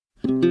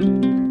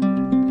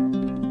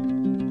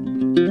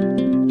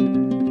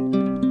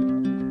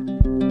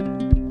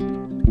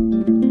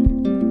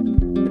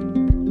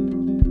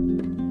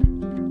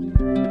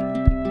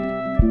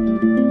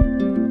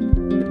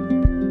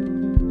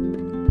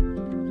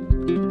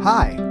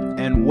Hi,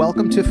 and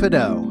welcome to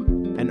Fido,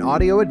 an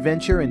audio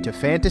adventure into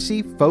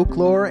fantasy,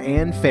 folklore,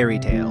 and fairy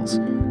tales.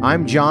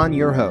 I'm John,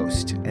 your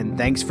host, and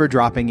thanks for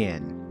dropping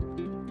in.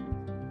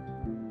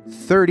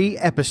 30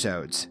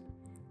 episodes.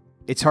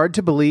 It's hard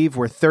to believe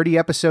we're 30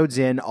 episodes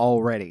in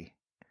already.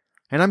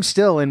 And I'm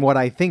still in what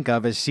I think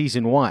of as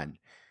Season 1.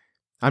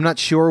 I'm not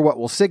sure what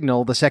will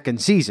signal the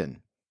second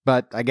season,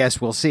 but I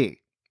guess we'll see.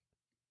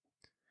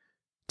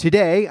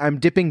 Today, I'm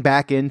dipping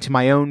back into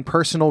my own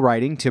personal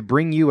writing to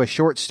bring you a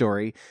short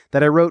story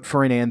that I wrote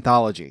for an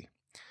anthology.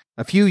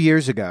 A few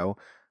years ago,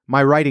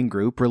 my writing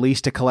group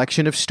released a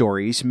collection of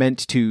stories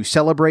meant to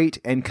celebrate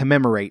and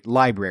commemorate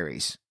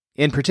libraries,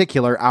 in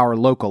particular our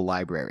local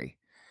library.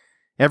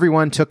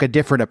 Everyone took a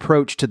different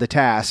approach to the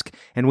task,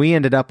 and we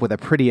ended up with a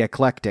pretty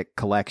eclectic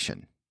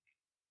collection.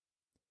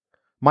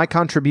 My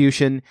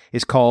contribution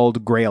is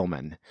called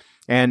Grailman,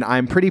 and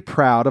I'm pretty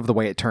proud of the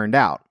way it turned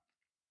out.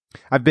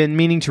 I've been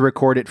meaning to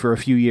record it for a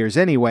few years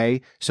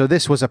anyway, so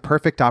this was a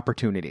perfect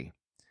opportunity.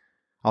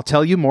 I'll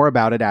tell you more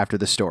about it after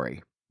the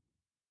story.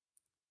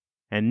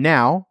 And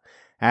now,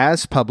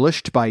 as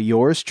published by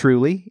yours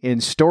truly in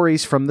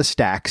Stories from the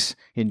Stacks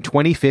in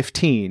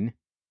 2015,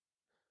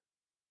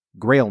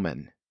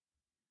 Grailman.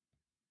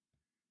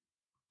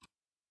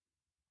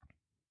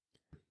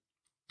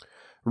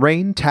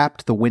 Rain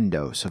tapped the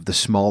windows of the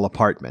small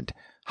apartment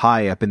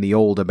high up in the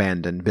old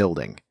abandoned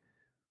building.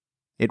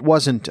 It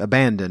wasn't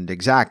abandoned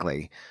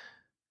exactly.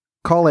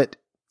 Call it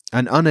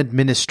an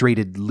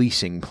unadministrated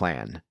leasing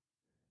plan.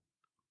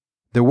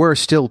 There were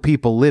still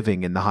people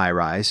living in the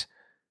high-rise.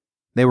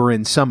 They were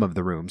in some of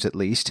the rooms, at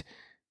least.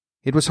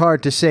 It was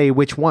hard to say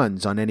which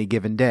ones on any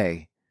given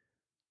day.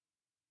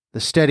 The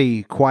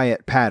steady,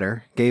 quiet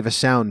patter gave a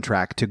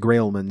soundtrack to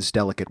Grailman's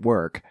delicate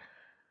work.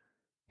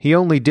 He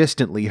only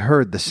distantly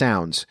heard the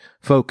sounds,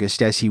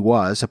 focused as he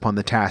was upon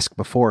the task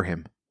before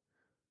him.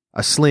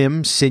 A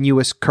slim,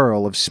 sinuous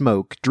curl of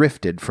smoke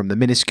drifted from the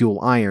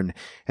minuscule iron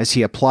as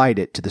he applied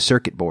it to the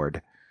circuit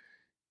board.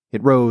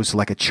 It rose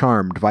like a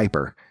charmed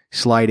viper,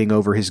 sliding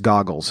over his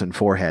goggles and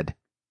forehead.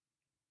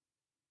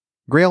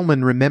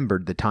 Grailman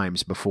remembered the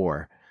times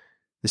before.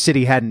 The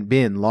city hadn't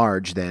been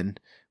large then,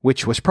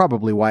 which was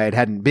probably why it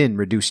hadn't been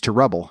reduced to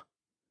rubble.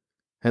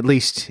 At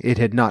least, it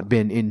had not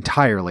been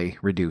entirely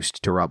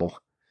reduced to rubble.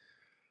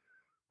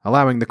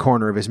 Allowing the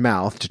corner of his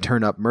mouth to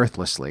turn up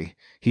mirthlessly,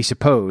 he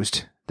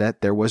supposed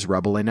that there was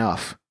rubble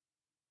enough.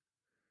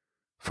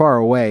 Far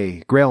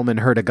away,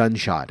 Grailman heard a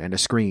gunshot and a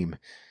scream.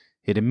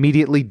 It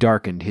immediately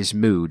darkened his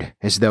mood,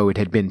 as though it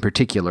had been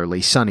particularly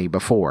sunny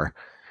before.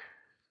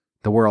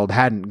 The world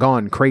hadn't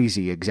gone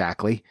crazy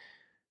exactly.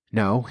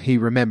 No, he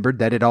remembered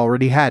that it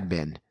already had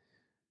been.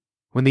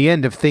 When the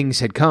end of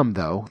things had come,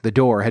 though, the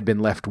door had been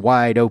left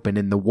wide open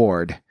in the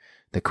ward.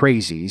 The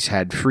crazies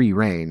had free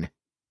rein.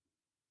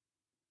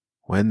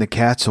 "When the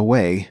cat's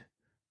away,"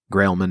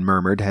 Grailman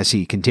murmured as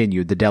he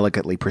continued the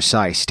delicately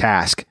precise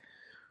task.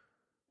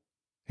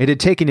 It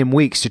had taken him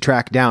weeks to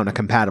track down a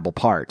compatible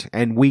part,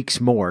 and weeks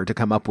more to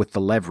come up with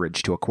the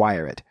leverage to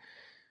acquire it.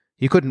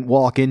 You couldn't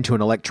walk into an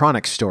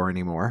electronics store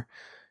anymore.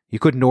 You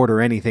couldn't order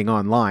anything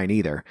online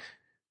either.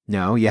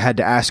 No, you had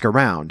to ask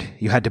around.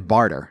 You had to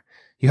barter.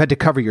 You had to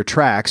cover your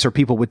tracks, or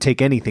people would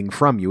take anything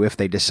from you if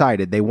they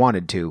decided they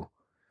wanted to.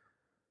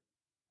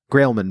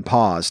 Grailman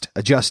paused,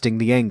 adjusting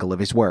the angle of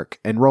his work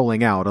and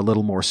rolling out a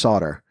little more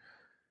solder.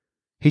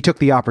 He took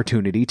the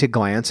opportunity to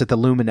glance at the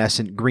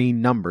luminescent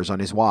green numbers on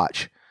his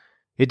watch.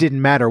 It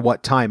didn't matter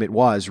what time it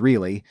was,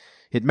 really.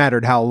 It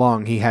mattered how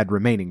long he had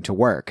remaining to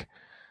work.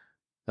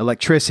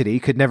 Electricity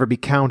could never be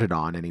counted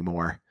on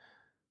anymore.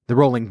 The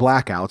rolling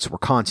blackouts were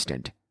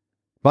constant.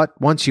 But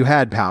once you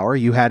had power,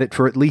 you had it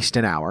for at least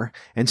an hour,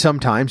 and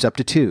sometimes up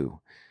to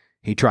 2.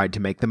 He tried to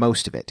make the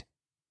most of it.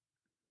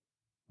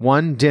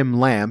 One dim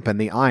lamp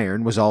and the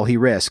iron was all he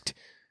risked.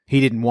 He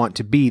didn't want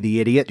to be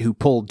the idiot who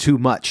pulled too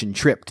much and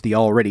tripped the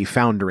already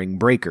foundering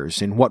breakers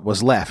in what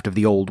was left of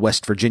the old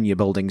West Virginia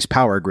building's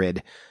power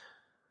grid.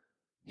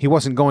 He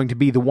wasn't going to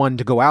be the one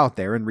to go out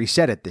there and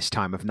reset it this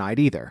time of night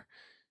either.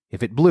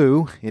 If it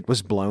blew, it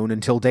was blown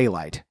until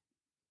daylight.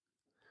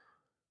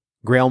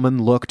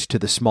 Grailman looked to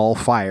the small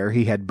fire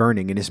he had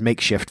burning in his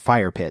makeshift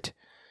fire pit.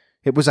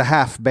 It was a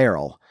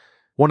half-barrel,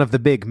 one of the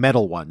big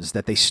metal ones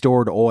that they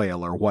stored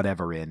oil or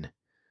whatever in.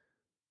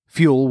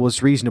 Fuel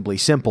was reasonably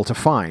simple to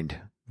find.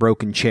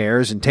 Broken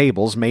chairs and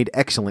tables made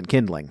excellent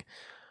kindling.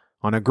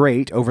 On a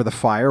grate over the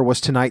fire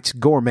was tonight's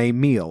gourmet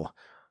meal,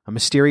 a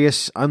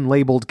mysterious,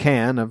 unlabeled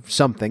can of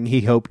something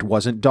he hoped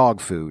wasn't dog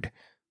food.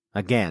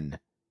 Again.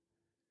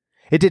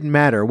 It didn't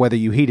matter whether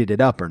you heated it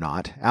up or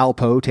not.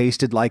 Alpo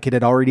tasted like it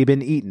had already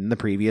been eaten the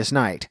previous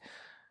night.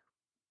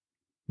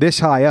 This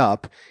high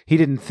up, he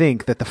didn't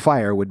think that the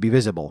fire would be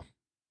visible,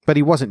 but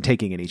he wasn't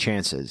taking any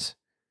chances.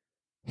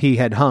 He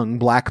had hung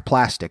black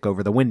plastic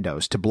over the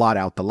windows to blot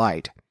out the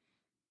light.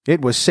 It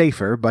was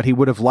safer, but he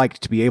would have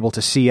liked to be able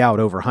to see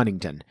out over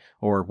Huntington,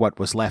 or what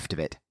was left of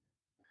it.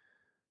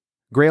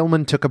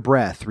 Grailman took a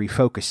breath,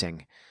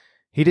 refocusing.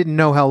 He didn't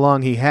know how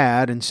long he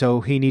had, and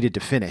so he needed to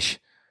finish.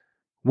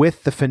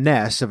 With the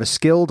finesse of a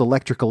skilled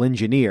electrical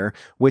engineer,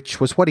 which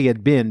was what he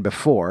had been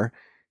before,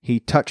 he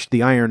touched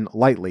the iron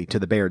lightly to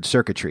the bared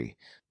circuitry,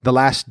 the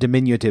last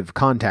diminutive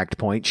contact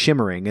point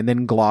shimmering and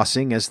then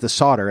glossing as the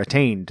solder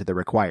attained the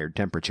required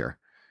temperature.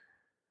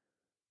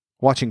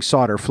 Watching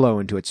solder flow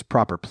into its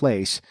proper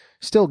place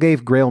still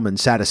gave Grailman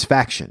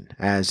satisfaction,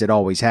 as it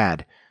always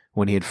had,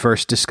 when he had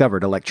first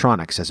discovered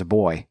electronics as a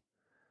boy.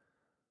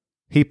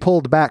 He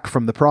pulled back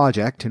from the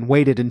project and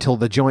waited until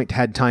the joint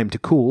had time to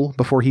cool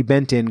before he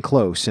bent in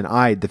close and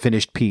eyed the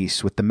finished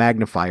piece with the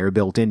magnifier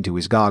built into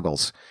his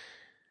goggles.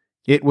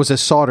 It was a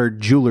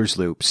soldered jeweler's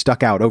loop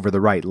stuck out over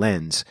the right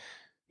lens.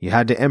 You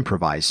had to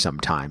improvise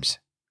sometimes.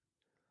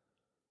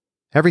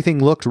 Everything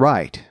looked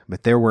right,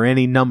 but there were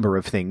any number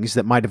of things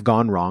that might have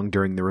gone wrong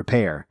during the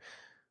repair.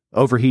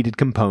 Overheated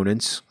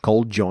components,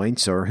 cold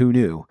joints, or who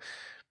knew.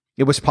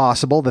 It was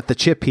possible that the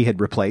chip he had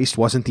replaced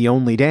wasn't the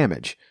only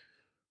damage.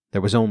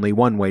 There was only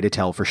one way to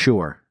tell for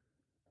sure.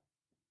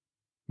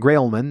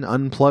 Grailman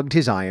unplugged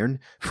his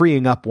iron,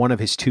 freeing up one of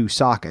his 2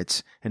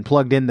 sockets, and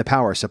plugged in the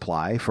power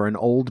supply for an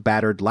old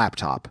battered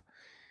laptop.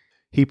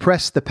 He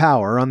pressed the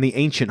power on the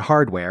ancient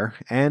hardware,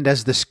 and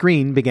as the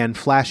screen began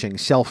flashing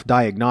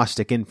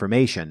self-diagnostic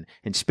information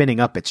and spinning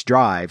up its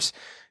drives,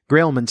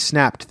 Grailman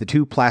snapped the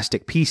 2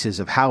 plastic pieces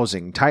of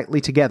housing tightly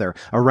together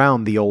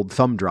around the old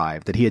thumb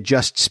drive that he had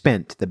just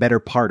spent the better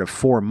part of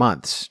 4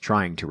 months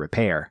trying to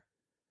repair.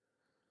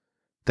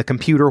 The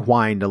computer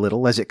whined a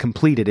little as it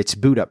completed its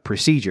boot-up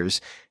procedures,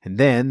 and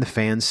then the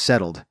fans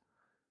settled.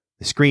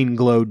 The screen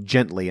glowed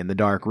gently in the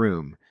dark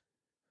room.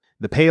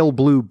 The pale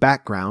blue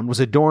background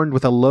was adorned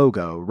with a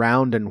logo,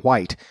 round and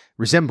white,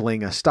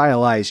 resembling a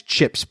stylized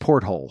ship's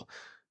porthole.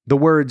 The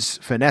words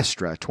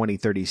Fenestra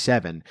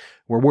 2037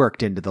 were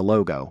worked into the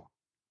logo.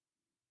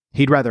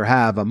 He'd rather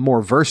have a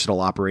more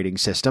versatile operating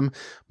system,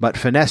 but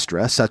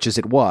Fenestra, such as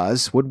it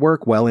was, would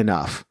work well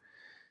enough.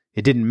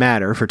 It didn't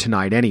matter for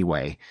tonight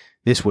anyway.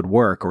 This would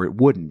work or it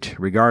wouldn't,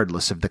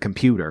 regardless of the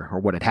computer or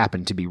what it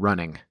happened to be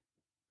running.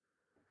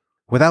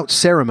 Without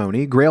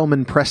ceremony,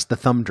 Grailman pressed the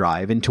thumb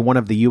drive into one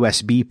of the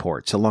USB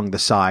ports along the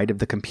side of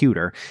the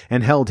computer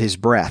and held his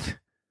breath.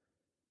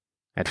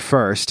 At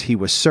first, he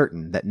was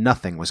certain that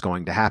nothing was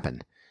going to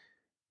happen.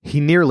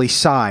 He nearly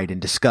sighed in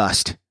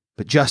disgust,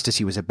 but just as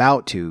he was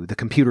about to, the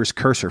computer's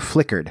cursor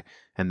flickered,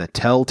 and the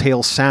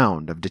telltale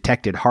sound of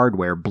detected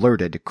hardware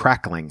blurted,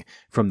 crackling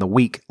from the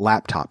weak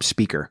laptop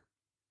speaker.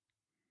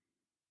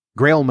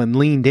 Grailman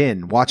leaned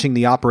in, watching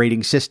the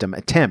operating system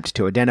attempt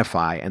to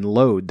identify and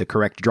load the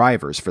correct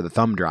drivers for the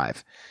thumb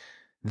drive.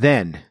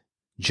 Then,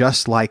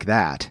 just like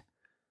that,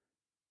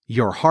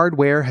 "Your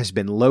hardware has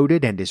been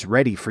loaded and is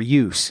ready for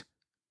use."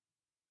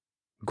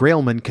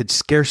 Grailman could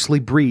scarcely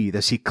breathe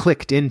as he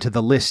clicked into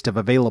the list of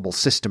available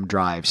system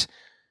drives.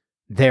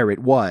 There it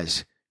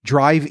was,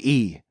 Drive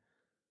E.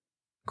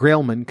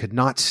 Grailman could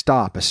not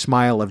stop a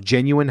smile of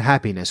genuine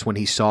happiness when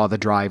he saw the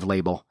drive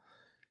label.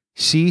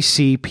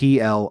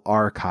 CCPL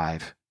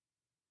Archive.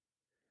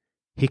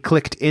 He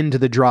clicked into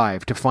the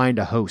drive to find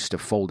a host of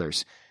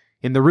folders.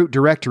 In the root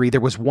directory there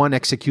was one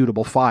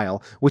executable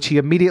file, which he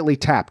immediately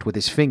tapped with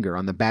his finger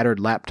on the battered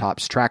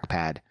laptop's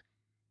trackpad.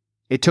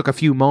 It took a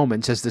few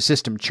moments as the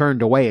system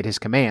churned away at his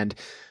command,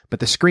 but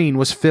the screen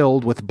was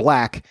filled with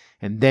black,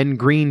 and then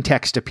green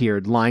text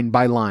appeared line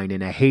by line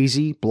in a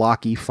hazy,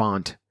 blocky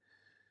font.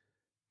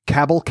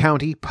 Cabell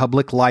County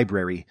Public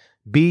Library,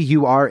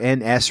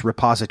 BURNS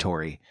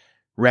Repository.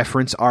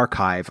 Reference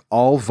Archive,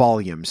 all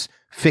volumes,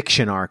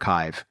 Fiction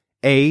Archive,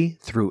 A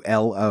through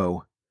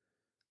LO.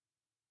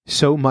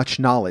 So much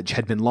knowledge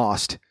had been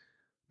lost,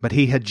 but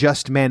he had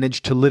just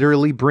managed to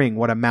literally bring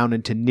what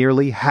amounted to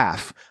nearly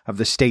half of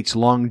the state's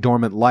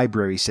long-dormant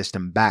library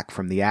system back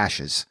from the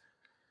ashes.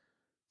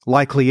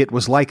 Likely it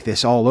was like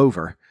this all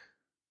over.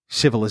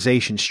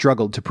 Civilization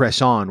struggled to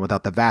press on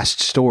without the vast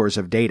stores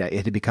of data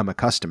it had become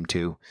accustomed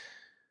to.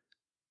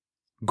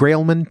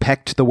 Grailman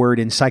pecked the word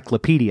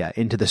encyclopedia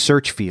into the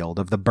search field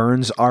of the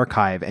Burns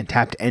archive and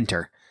tapped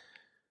enter.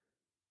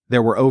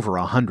 There were over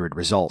 100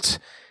 results.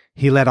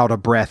 He let out a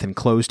breath and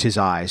closed his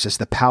eyes as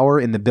the power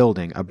in the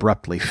building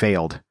abruptly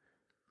failed.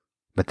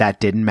 But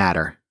that didn't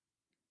matter.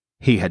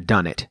 He had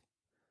done it.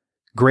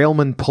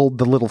 Grailman pulled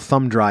the little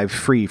thumb drive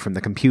free from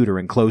the computer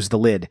and closed the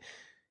lid.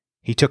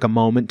 He took a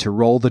moment to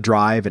roll the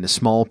drive in a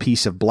small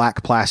piece of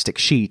black plastic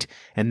sheet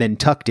and then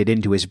tucked it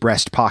into his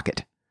breast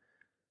pocket.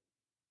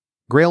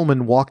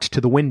 Grailman walked to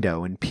the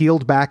window and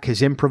peeled back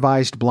his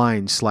improvised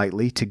blinds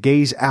slightly to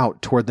gaze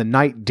out toward the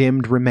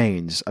night-dimmed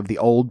remains of the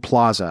old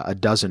plaza a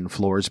dozen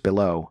floors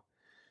below.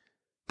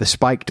 The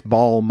spiked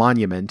ball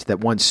monument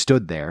that once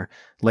stood there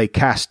lay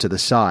cast to the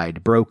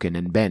side, broken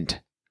and bent.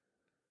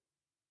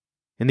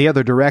 In the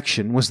other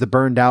direction was the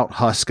burned-out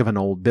husk of an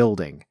old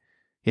building.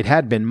 It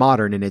had been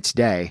modern in its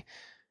day.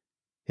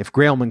 If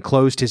Grailman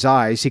closed his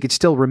eyes, he could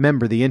still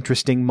remember the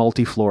interesting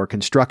multi-floor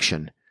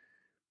construction.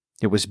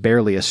 It was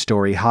barely a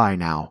story high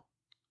now.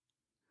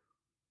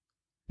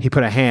 He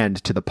put a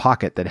hand to the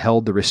pocket that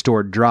held the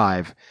restored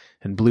drive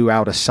and blew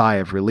out a sigh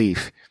of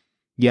relief,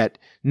 yet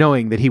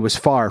knowing that he was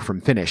far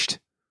from finished.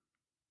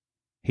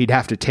 He'd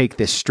have to take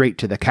this straight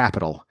to the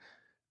capital.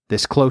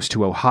 This close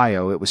to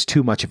Ohio, it was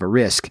too much of a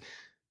risk.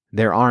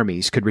 Their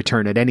armies could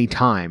return at any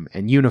time,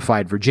 and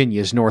unified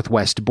Virginia's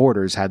northwest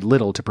borders had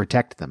little to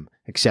protect them,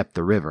 except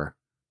the river.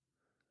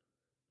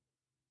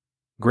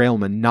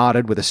 Grailman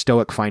nodded with a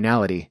stoic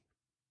finality.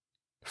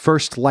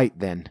 First light,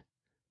 then.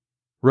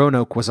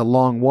 Roanoke was a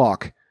long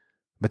walk,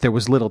 but there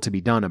was little to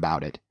be done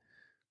about it.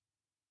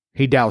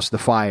 He doused the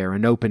fire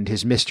and opened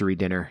his mystery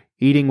dinner,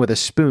 eating with a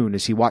spoon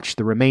as he watched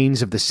the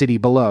remains of the city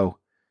below.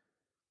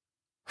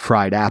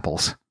 Fried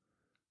apples.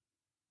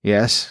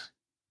 Yes,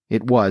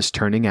 it was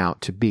turning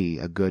out to be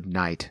a good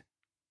night.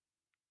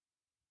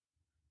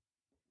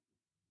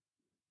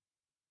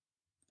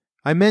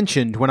 I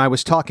mentioned when I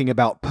was talking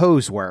about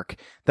Poe's work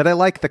that I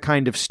like the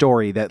kind of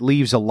story that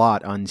leaves a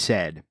lot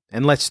unsaid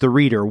and lets the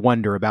reader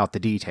wonder about the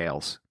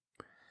details.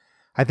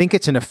 I think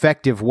it's an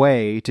effective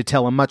way to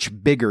tell a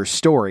much bigger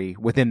story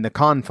within the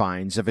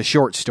confines of a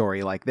short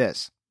story like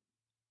this.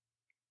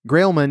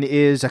 Grailman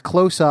is a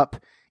close-up,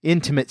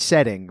 intimate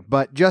setting,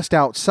 but just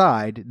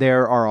outside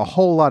there are a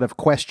whole lot of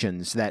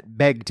questions that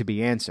beg to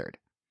be answered.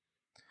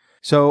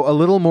 So a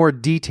little more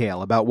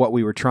detail about what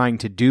we were trying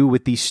to do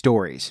with these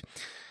stories.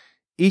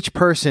 Each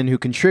person who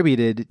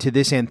contributed to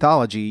this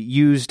anthology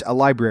used a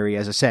library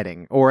as a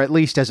setting, or at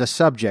least as a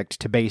subject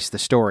to base the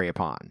story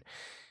upon.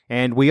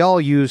 And we all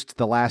used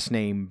the last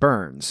name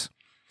Burns.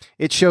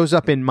 It shows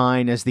up in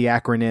mine as the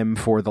acronym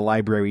for the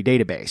library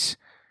database.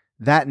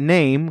 That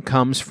name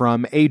comes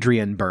from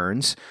Adrian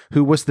Burns,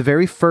 who was the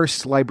very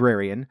first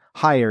librarian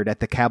hired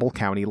at the Cabell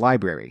County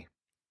Library.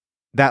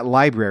 That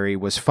library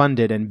was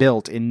funded and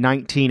built in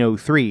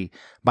 1903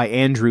 by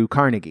Andrew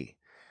Carnegie.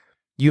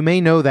 You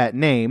may know that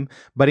name,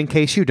 but in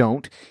case you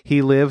don't,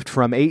 he lived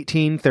from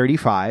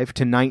 1835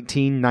 to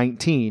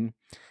 1919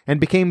 and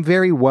became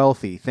very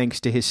wealthy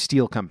thanks to his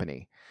steel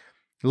company.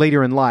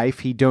 Later in life,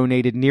 he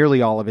donated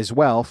nearly all of his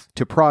wealth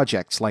to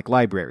projects like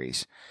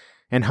libraries,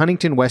 and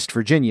Huntington, West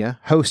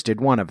Virginia hosted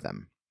one of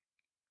them.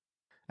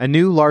 A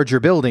new, larger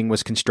building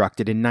was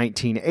constructed in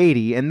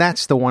 1980, and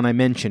that's the one I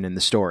mention in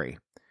the story.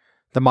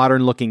 The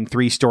modern-looking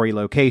 3-story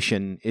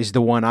location is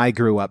the one I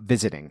grew up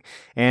visiting,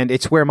 and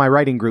it's where my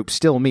writing group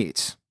still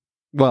meets.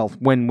 Well,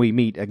 when we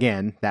meet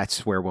again,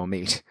 that's where we'll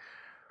meet.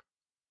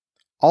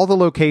 All the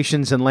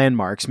locations and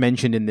landmarks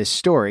mentioned in this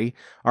story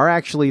are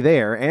actually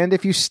there, and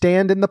if you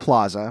stand in the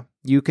plaza,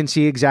 you can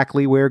see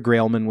exactly where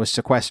Grailman was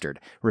sequestered,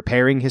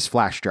 repairing his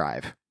flash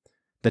drive.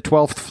 The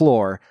 12th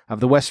floor of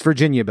the West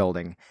Virginia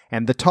building,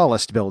 and the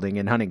tallest building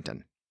in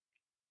Huntington.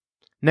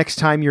 Next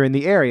time you're in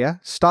the area,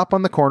 stop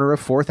on the corner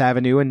of 4th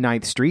Avenue and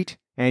 9th Street,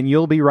 and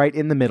you'll be right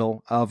in the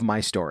middle of my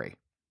story.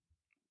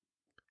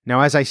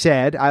 Now, as I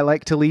said, I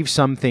like to leave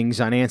some things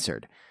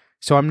unanswered,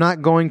 so I'm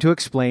not going to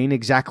explain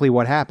exactly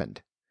what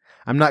happened.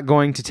 I'm not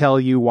going to tell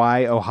you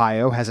why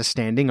Ohio has a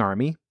standing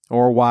army,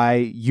 or why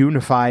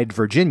unified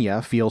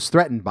Virginia feels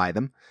threatened by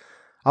them.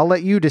 I'll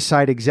let you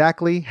decide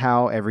exactly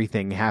how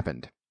everything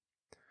happened.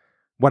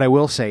 What I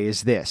will say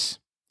is this.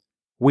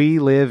 We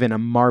live in a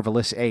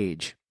marvelous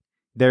age.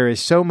 There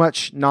is so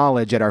much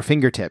knowledge at our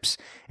fingertips,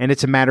 and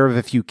it's a matter of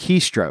a few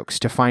keystrokes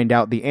to find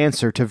out the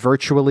answer to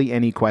virtually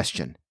any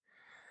question.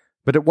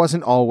 But it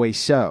wasn't always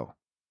so.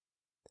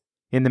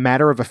 In the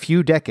matter of a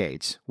few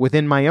decades,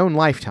 within my own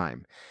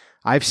lifetime,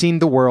 I've seen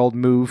the world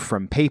move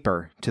from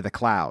paper to the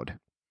cloud.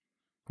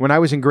 When I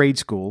was in grade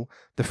school,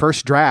 the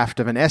first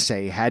draft of an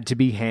essay had to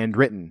be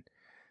handwritten.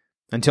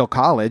 Until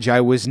college, I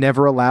was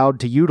never allowed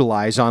to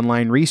utilize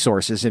online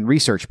resources in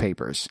research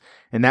papers,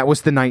 and that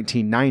was the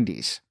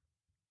 1990s.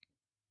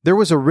 There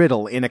was a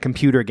riddle in a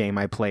computer game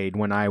I played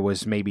when I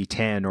was maybe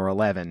 10 or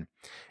 11,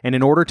 and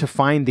in order to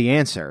find the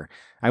answer,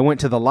 I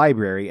went to the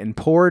library and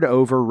pored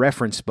over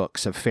reference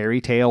books of fairy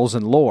tales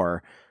and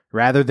lore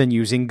rather than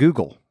using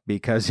Google,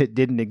 because it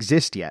didn't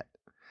exist yet.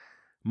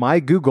 My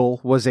Google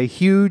was a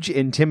huge,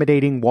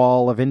 intimidating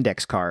wall of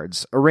index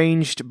cards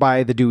arranged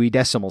by the Dewey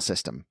Decimal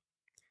System.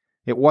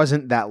 It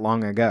wasn't that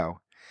long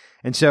ago,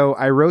 and so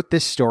I wrote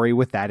this story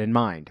with that in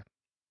mind.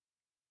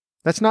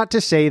 That's not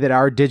to say that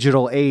our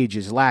digital age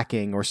is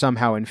lacking or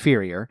somehow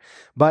inferior,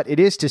 but it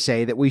is to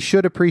say that we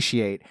should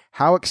appreciate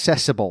how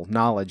accessible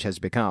knowledge has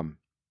become.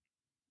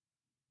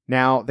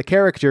 Now, the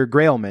character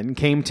Grailman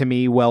came to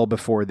me well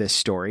before this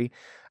story.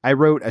 I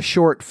wrote a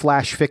short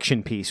flash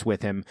fiction piece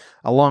with him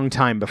a long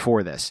time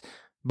before this,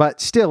 but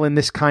still in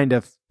this kind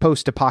of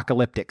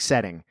post-apocalyptic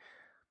setting.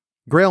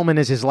 Grailman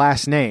is his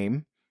last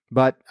name,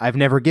 but I've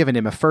never given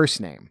him a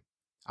first name.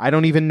 I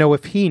don't even know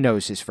if he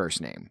knows his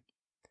first name.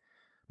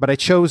 But I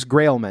chose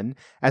Grailman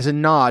as a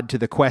nod to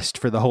the quest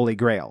for the Holy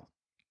Grail.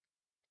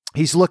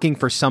 He's looking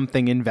for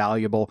something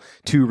invaluable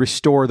to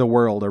restore the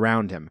world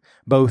around him,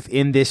 both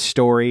in this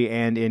story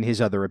and in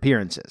his other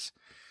appearances.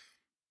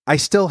 I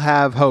still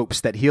have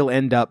hopes that he'll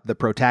end up the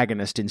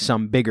protagonist in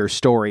some bigger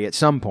story at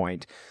some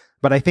point,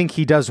 but I think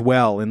he does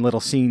well in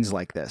little scenes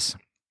like this.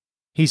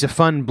 He's a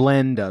fun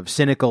blend of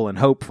cynical and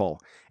hopeful,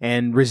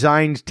 and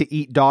resigned to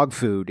eat dog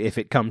food if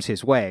it comes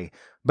his way,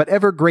 but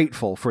ever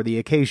grateful for the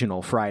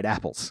occasional fried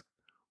apples.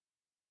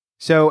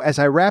 So, as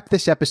I wrap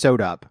this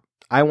episode up,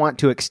 I want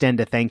to extend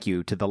a thank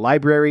you to the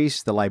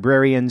libraries, the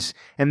librarians,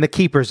 and the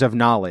keepers of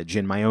knowledge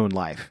in my own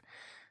life.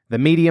 The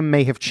medium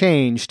may have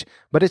changed,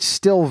 but it's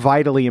still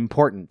vitally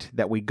important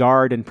that we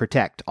guard and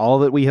protect all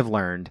that we have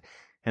learned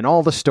and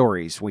all the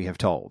stories we have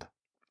told.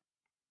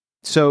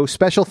 So,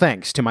 special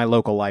thanks to my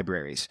local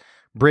libraries,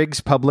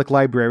 Briggs Public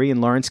Library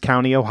in Lawrence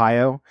County,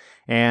 Ohio,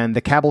 and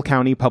the Cabell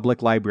County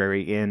Public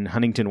Library in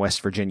Huntington,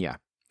 West Virginia.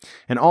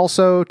 And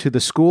also to the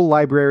school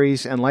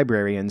libraries and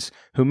librarians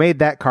who made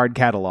that card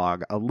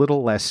catalog a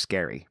little less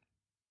scary.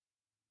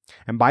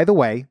 And by the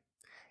way,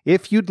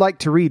 if you'd like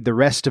to read the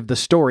rest of the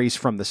Stories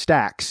from the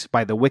Stacks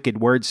by the Wicked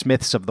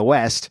Wordsmiths of the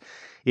West,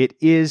 it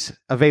is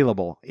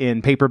available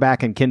in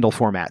paperback and Kindle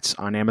formats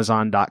on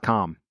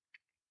Amazon.com.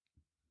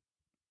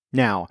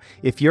 Now,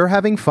 if you're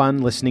having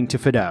fun listening to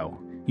Fido,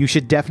 you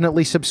should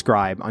definitely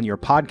subscribe on your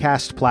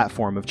podcast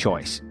platform of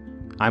choice.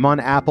 I'm on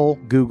Apple,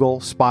 Google,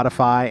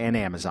 Spotify, and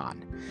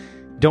Amazon.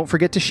 Don't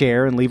forget to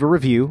share and leave a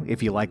review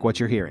if you like what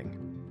you're hearing.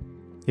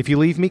 If you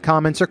leave me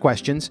comments or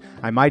questions,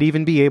 I might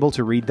even be able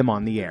to read them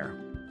on the air.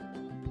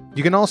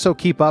 You can also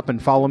keep up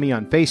and follow me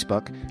on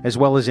Facebook as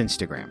well as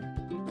Instagram.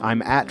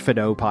 I'm at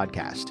Fido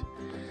Podcast.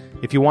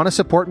 If you want to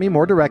support me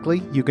more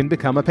directly, you can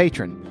become a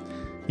patron.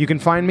 You can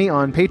find me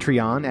on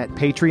Patreon at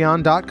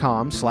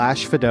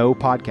patreon.com/Fido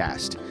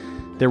Podcast.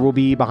 There will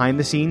be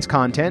behind-the-scenes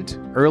content,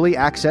 early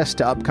access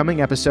to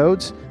upcoming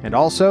episodes, and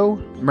also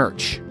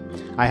merch.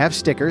 I have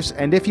stickers,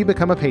 and if you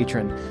become a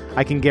patron,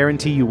 I can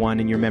guarantee you one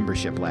in your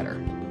membership letter.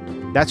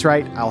 That's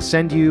right, I'll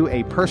send you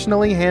a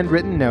personally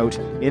handwritten note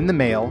in the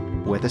mail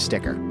with a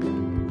sticker.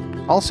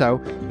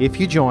 Also, if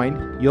you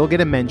join, you'll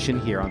get a mention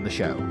here on the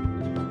show.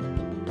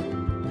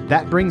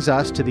 That brings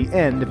us to the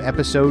end of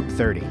episode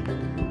 30.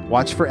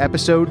 Watch for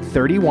episode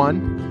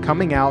 31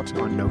 coming out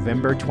on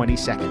November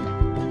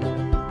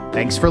 22nd.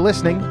 Thanks for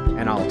listening,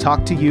 and I'll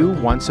talk to you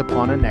once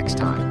upon a next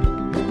time.